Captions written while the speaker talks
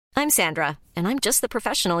I'm Sandra, and I'm just the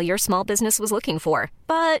professional your small business was looking for.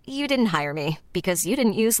 But you didn't hire me because you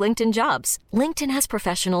didn't use LinkedIn Jobs. LinkedIn has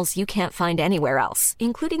professionals you can't find anywhere else,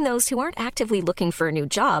 including those who aren't actively looking for a new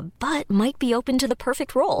job, but might be open to the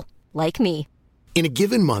perfect role, like me. In a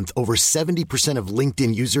given month, over 70% of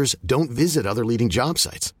LinkedIn users don't visit other leading job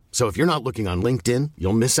sites. So if you're not looking on LinkedIn,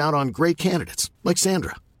 you'll miss out on great candidates like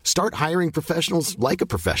Sandra. Start hiring professionals like a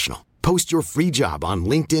professional. Post your free job on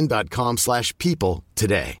linkedin.com/people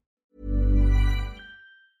today.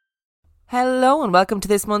 Hello and welcome to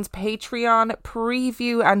this month's Patreon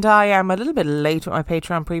preview. And I am a little bit late with my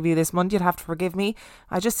Patreon preview this month. You'd have to forgive me.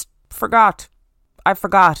 I just forgot. I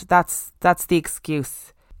forgot. That's the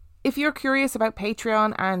excuse. If you're curious about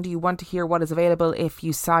Patreon and you want to hear what is available if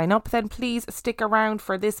you sign up, then please stick around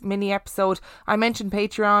for this mini episode. I mentioned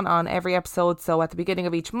Patreon on every episode, so at the beginning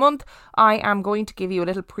of each month, I am going to give you a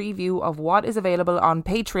little preview of what is available on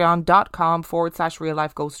patreon.com/real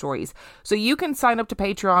life ghost stories. So you can sign up to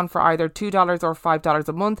Patreon for either $2 or $5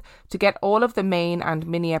 a month to get all of the main and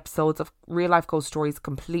mini episodes of Real Life Ghost Stories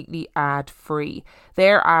completely ad-free.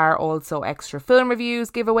 There are also extra film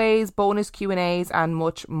reviews, giveaways, bonus Q&As and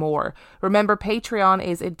much more. Remember, Patreon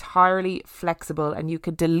is entirely flexible and you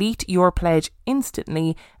can delete your pledge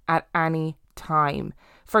instantly at any time.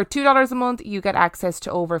 For $2 a month, you get access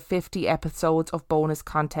to over 50 episodes of bonus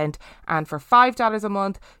content, and for $5 a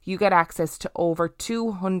month, you get access to over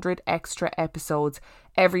 200 extra episodes.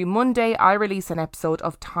 Every Monday, I release an episode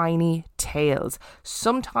of Tiny Tales.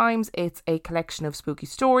 Sometimes it's a collection of spooky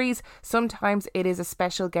stories. Sometimes it is a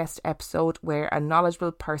special guest episode where a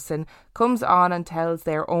knowledgeable person comes on and tells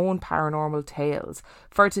their own paranormal tales.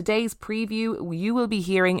 For today's preview, you will be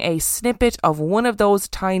hearing a snippet of one of those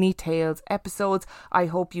Tiny Tales episodes. I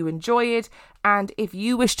hope you enjoy it. And if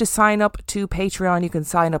you wish to sign up to Patreon, you can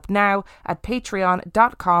sign up now at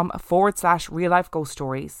patreon.com/real life ghost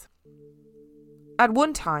stories. At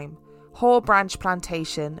one time, Hall Branch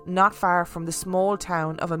Plantation, not far from the small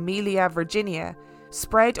town of Amelia, Virginia,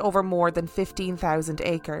 spread over more than 15,000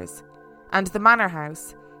 acres, and the manor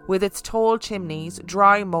house, with its tall chimneys,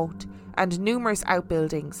 dry moat, and numerous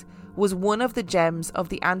outbuildings, was one of the gems of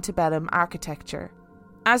the antebellum architecture.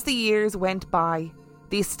 As the years went by,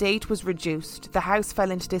 the estate was reduced, the house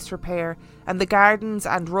fell into disrepair, and the gardens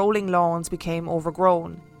and rolling lawns became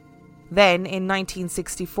overgrown. Then, in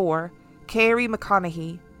 1964, Carey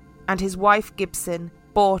McConaughey and his wife Gibson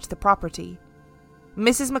bought the property.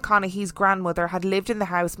 Mrs. McConaughey's grandmother had lived in the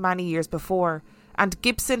house many years before, and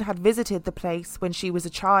Gibson had visited the place when she was a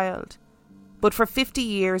child. But for 50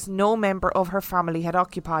 years, no member of her family had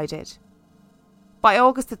occupied it. By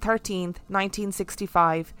August the 13th,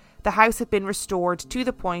 1965, the house had been restored to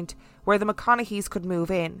the point where the McConaugheys could move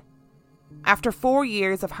in. After 4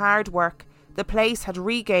 years of hard work, the place had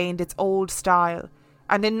regained its old style,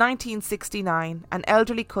 and in 1969, an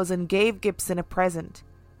elderly cousin gave Gibson a present,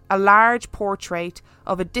 a large portrait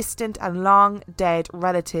of a distant and long-dead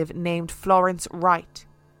relative named Florence Wright.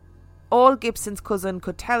 All Gibson's cousin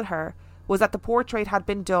could tell her was that the portrait had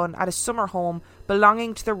been done at a summer home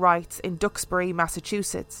belonging to the Wrights in Duxbury,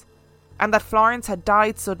 Massachusetts, and that Florence had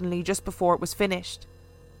died suddenly just before it was finished,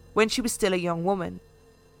 when she was still a young woman.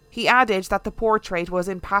 He added that the portrait was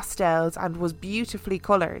in pastels and was beautifully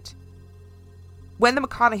coloured. When the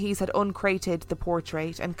McConaugheys had uncrated the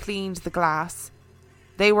portrait and cleaned the glass,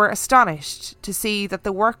 they were astonished to see that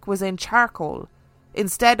the work was in charcoal.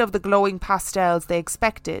 Instead of the glowing pastels they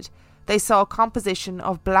expected, they saw a composition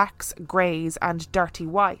of blacks, greys and dirty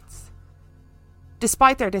whites.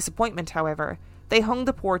 Despite their disappointment, however, they hung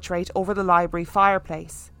the portrait over the library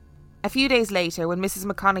fireplace. A few days later, when Mrs.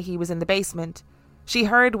 McConaughey was in the basement, she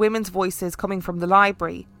heard women's voices coming from the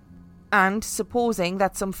library, and, supposing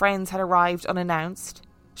that some friends had arrived unannounced,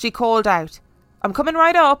 she called out, "I'm coming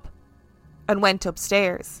right up," and went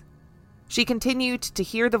upstairs. She continued to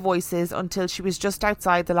hear the voices until she was just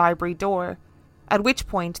outside the library door, at which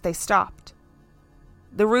point they stopped.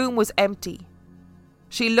 The room was empty.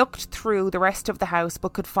 She looked through the rest of the house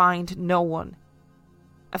but could find no one.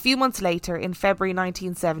 A few months later, in February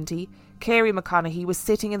 1970, Carey McConaughey was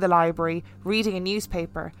sitting in the library reading a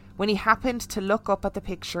newspaper when he happened to look up at the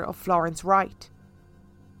picture of Florence Wright.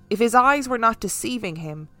 If his eyes were not deceiving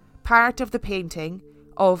him, part of the painting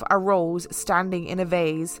of a rose standing in a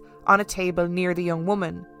vase on a table near the young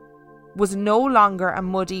woman was no longer a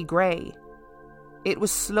muddy grey. It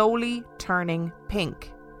was slowly turning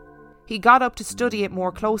pink. He got up to study it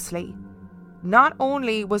more closely. Not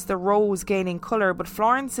only was the rose gaining colour, but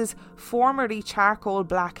Florence's formerly charcoal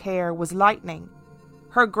black hair was lightening.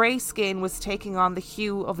 Her grey skin was taking on the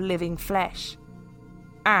hue of living flesh.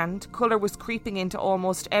 and colour was creeping into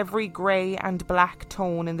almost every grey and black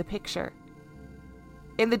tone in the picture.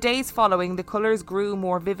 In the days following, the colours grew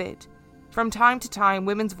more vivid. From time to time,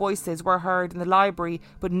 women's voices were heard in the library,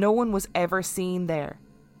 but no one was ever seen there.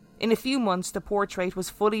 In a few months, the portrait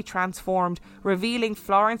was fully transformed, revealing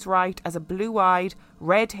Florence Wright as a blue-eyed,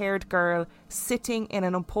 red-haired girl sitting in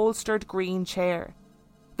an upholstered green chair.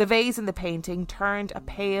 The vase in the painting turned a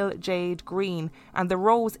pale jade green, and the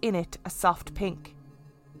rose in it a soft pink.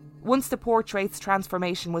 Once the portrait's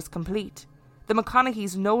transformation was complete, the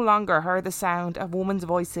McConaugheys no longer heard the sound of women's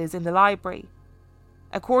voices in the library.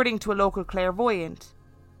 According to a local clairvoyant,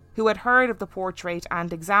 who had heard of the portrait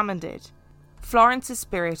and examined it, Florence's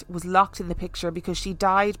spirit was locked in the picture because she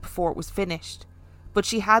died before it was finished, but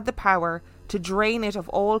she had the power to drain it of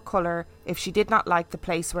all colour if she did not like the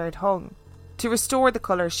place where it hung. To restore the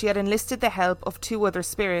colour, she had enlisted the help of 2 other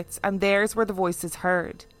spirits, and theirs were the voices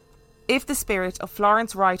heard. If the spirit of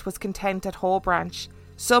Florence Wright was content at Hall Branch,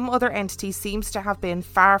 some other entity seems to have been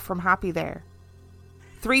far from happy there.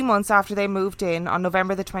 3 months after they moved in, on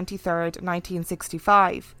November the 23rd,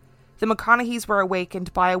 1965, the McConaugheys were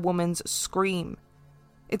awakened by a woman's scream.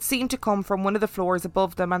 It seemed to come from one of the floors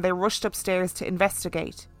above them, and they rushed upstairs to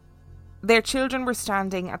investigate. Their children were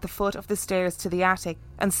standing at the foot of the stairs to the attic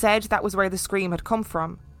and said that was where the scream had come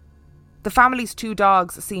from. The family's 2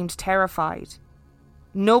 dogs seemed terrified.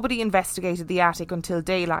 Nobody investigated the attic until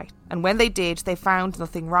daylight, and when they did, they found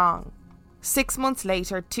nothing wrong. 6 months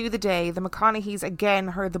later, to the day, the McConaugheys again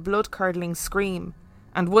heard the blood-curdling scream,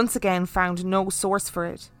 and once again found no source for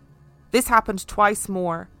it. This happened twice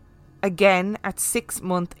more, again at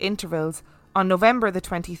 6-month intervals, on November the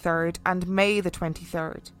 23rd and May the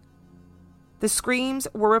 23rd. The screams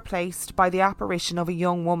were replaced by the apparition of a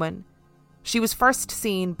young woman. She was first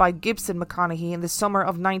seen by Gibson McConaughey in the summer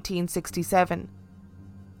of 1967.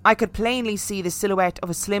 I could plainly see the silhouette of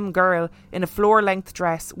a slim girl in a floor-length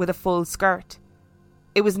dress with a full skirt.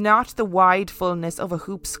 It was not the wide fullness of a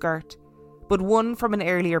hoop skirt, but one from an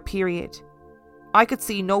earlier period. I could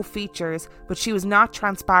see no features, but she was not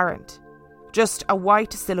transparent, just a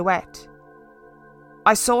white silhouette.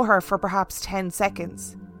 I saw her for perhaps 10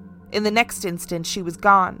 seconds. In the next instant, she was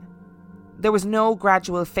gone. There was no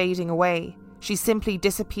gradual fading away. She simply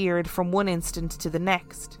disappeared from one instant to the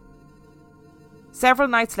next. Several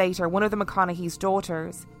nights later, one of the McConaughey's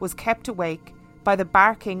daughters was kept awake by the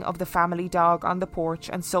barking of the family dog on the porch,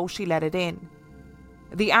 and so she let it in.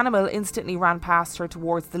 The animal instantly ran past her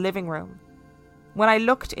towards the living room. When I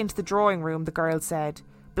looked into the drawing room, the girl said,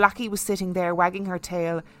 Blackie was sitting there wagging her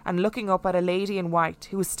tail and looking up at a lady in white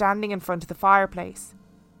who was standing in front of the fireplace.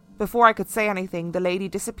 Before I could say anything, the lady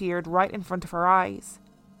disappeared right in front of her eyes.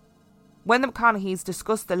 When the McConaughey's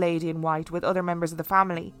discussed the lady in white with other members of the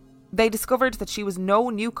family, they discovered that she was no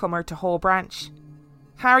newcomer to Hall Branch.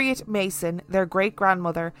 Harriet Mason, their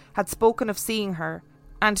great-grandmother, had spoken of seeing her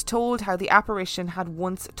and told how the apparition had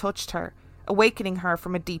once touched her, awakening her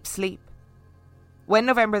from a deep sleep. When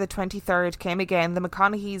November the 23rd came again, the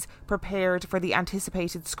McConaughey's prepared for the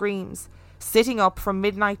anticipated screams, sitting up from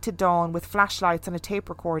midnight to dawn with flashlights and a tape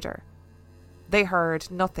recorder. They heard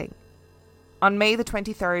nothing. On May the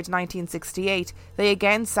 23rd, 1968, they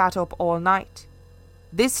again sat up all night.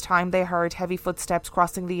 This time they heard heavy footsteps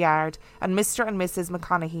crossing the yard, and Mr. and Mrs.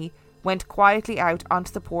 McConaughey went quietly out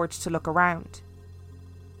onto the porch to look around.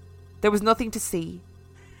 There was nothing to see,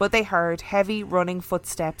 but they heard heavy running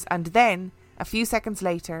footsteps, and then, a few seconds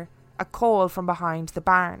later, a call from behind the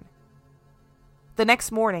barn. The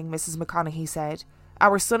next morning, Mrs. McConaughey said,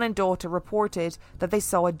 our son and daughter reported that they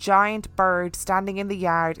saw a giant bird standing in the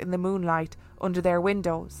yard in the moonlight under their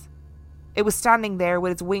windows. It was standing there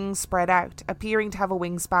with its wings spread out, appearing to have a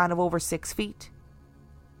wingspan of over 6 feet.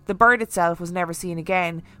 The bird itself was never seen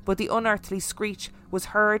again, but the unearthly screech was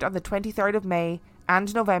heard on the 23rd of May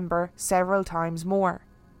and November several times more.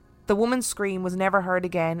 The woman's scream was never heard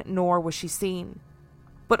again, nor was she seen.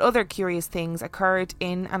 But other curious things occurred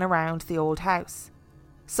in and around the old house.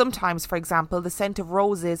 Sometimes, for example, the scent of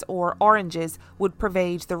roses or oranges would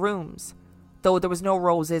pervade the rooms, though there was no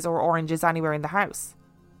roses or oranges anywhere in the house.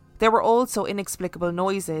 There were also inexplicable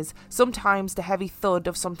noises, sometimes the heavy thud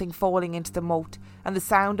of something falling into the moat and the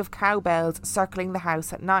sound of cowbells circling the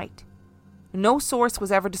house at night. No source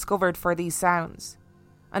was ever discovered for these sounds.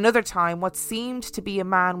 Another time, what seemed to be a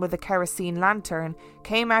man with a kerosene lantern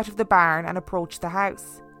came out of the barn and approached the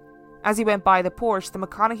house. As he went by the porch, the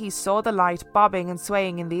McConaughey's saw the light bobbing and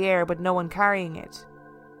swaying in the air, but no one carrying it.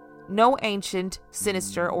 No ancient,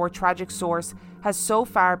 sinister or tragic source has so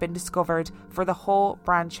far been discovered for the Hall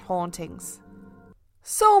Branch hauntings.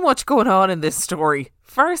 So much going on in this story.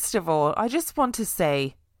 First of all, I just want to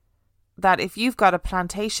say that if you've got a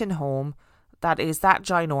plantation home that is that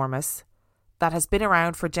ginormous, that has been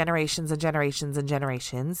around for generations and generations and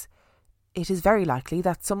generations, it is very likely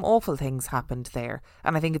that some awful things happened there.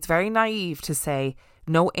 And I think it's very naive to say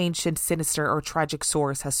no ancient, sinister or tragic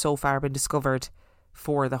source has so far been discovered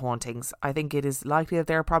for the hauntings. I think it is likely that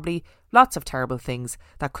there are probably lots of terrible things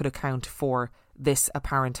that could account for this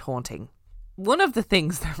apparent haunting. One of the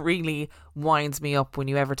things that really winds me up when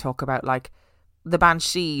you ever talk about like the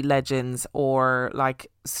Banshee legends or like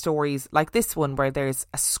stories like this one where there's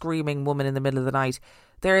a screaming woman in the middle of the night,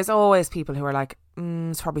 there is always people who are like,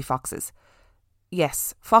 it's probably foxes.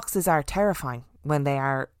 Yes, foxes are terrifying when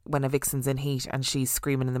a vixen's in heat and she's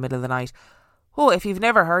screaming in the middle of the night. Oh, if you've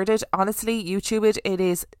never heard it, honestly, YouTube it. It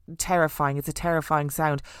is terrifying. It's a terrifying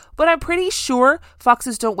sound. But I'm pretty sure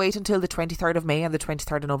foxes don't wait until the 23rd of May and the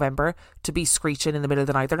 23rd of November to be screeching in the middle of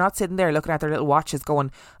the night. They're not sitting there looking at their little watches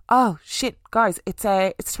going, oh, shit, guys, it's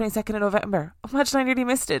 22nd of November. Imagine I nearly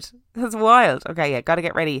missed it. That's wild. Okay, yeah, got to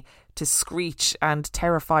get ready to screech and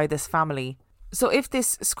terrify this family. So if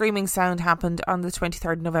this screaming sound happened on the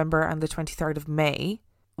 23rd of November and the 23rd of May,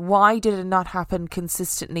 why did it not happen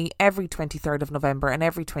consistently every 23rd of November and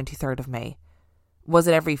every 23rd of May? Was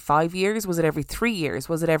it every 5 years? Was it every 3 years?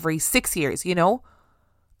 Was it every 6 years, you know?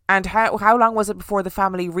 And how long was it before the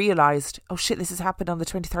family realised, oh shit, this has happened on the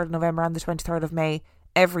 23rd of November and the 23rd of May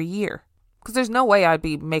every year? Because there's no way I'd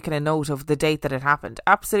be making a note of the date that it happened.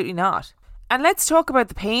 Absolutely not. And let's talk about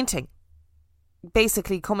the painting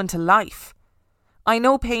basically coming to life. I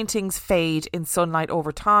know paintings fade in sunlight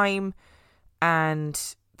over time, and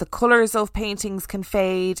the colours of paintings can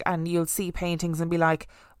fade, and you'll see paintings and be like,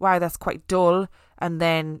 wow, that's quite dull. And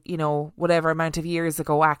then, you know, whatever amount of years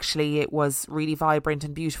ago, actually, it was really vibrant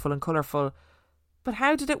and beautiful and colourful. But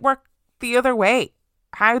how did it work the other way?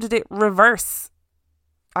 How did it reverse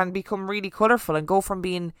and become really colourful and go from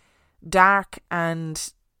being dark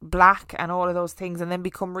and black and all of those things and then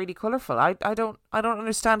become really colourful? I don't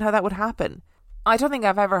understand how that would happen. I don't think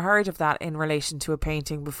I've ever heard of that in relation to a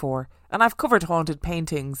painting before. And I've covered haunted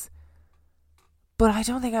paintings, but I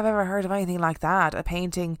don't think I've ever heard of anything like that. A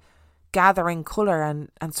painting gathering colour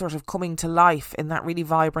and sort of coming to life in that really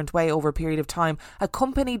vibrant way over a period of time,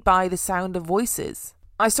 accompanied by the sound of voices.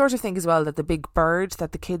 I sort of think as well that the big bird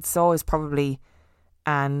that the kids saw is probably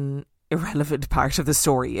an irrelevant part of the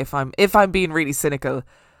story. If I'm being really cynical,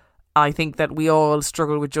 I think that we all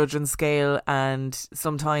struggle with judge and scale, and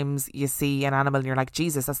sometimes you see an animal and you're like,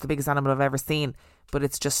 Jesus, that's the biggest animal I've ever seen. But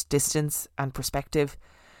it's just distance and perspective.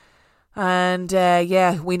 And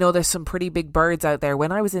yeah, we know there's some pretty big birds out there.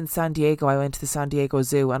 When I was in San Diego, I went to the San Diego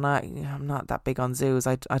Zoo, and I'm not that big on zoos.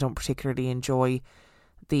 I don't particularly enjoy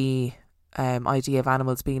the idea of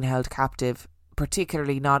animals being held captive,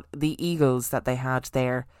 particularly not the eagles that they had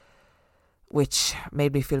there, which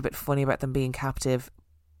made me feel a bit funny about them being captive.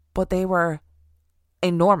 But they were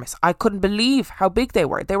enormous. I couldn't believe how big they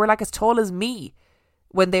were. They were like as tall as me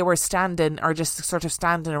when they were standing, or just sort of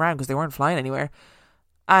standing around, because they weren't flying anywhere.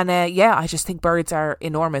 And yeah, I just think birds are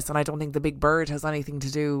enormous, and I don't think the big bird has anything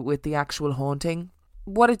to do with the actual haunting.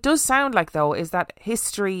 What it does sound like, though, is that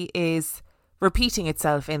history is repeating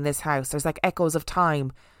itself in this house. There's like echoes of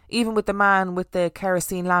time, even with the man with the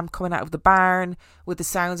kerosene lamp coming out of the barn, with the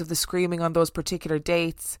sounds of the screaming on those particular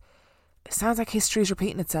dates. It sounds like history is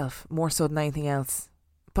repeating itself more so than anything else.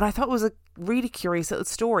 But I thought it was a really curious little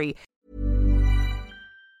story.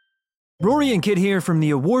 Rory and Kid here from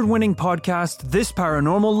the award-winning podcast This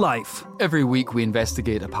Paranormal Life. Every week we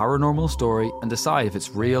investigate a paranormal story and decide if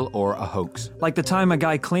it's real or a hoax. Like the time a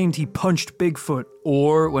guy claimed he punched Bigfoot.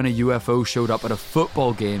 Or when a UFO showed up at a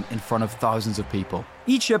football game in front of thousands of people.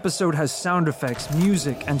 Each episode has sound effects,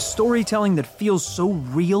 music, and storytelling that feels so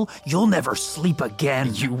real, you'll never sleep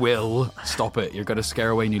again. You will. Stop it. You're going to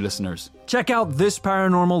scare away new listeners. Check out This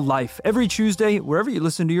Paranormal Life every Tuesday, wherever you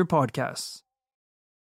listen to your podcasts.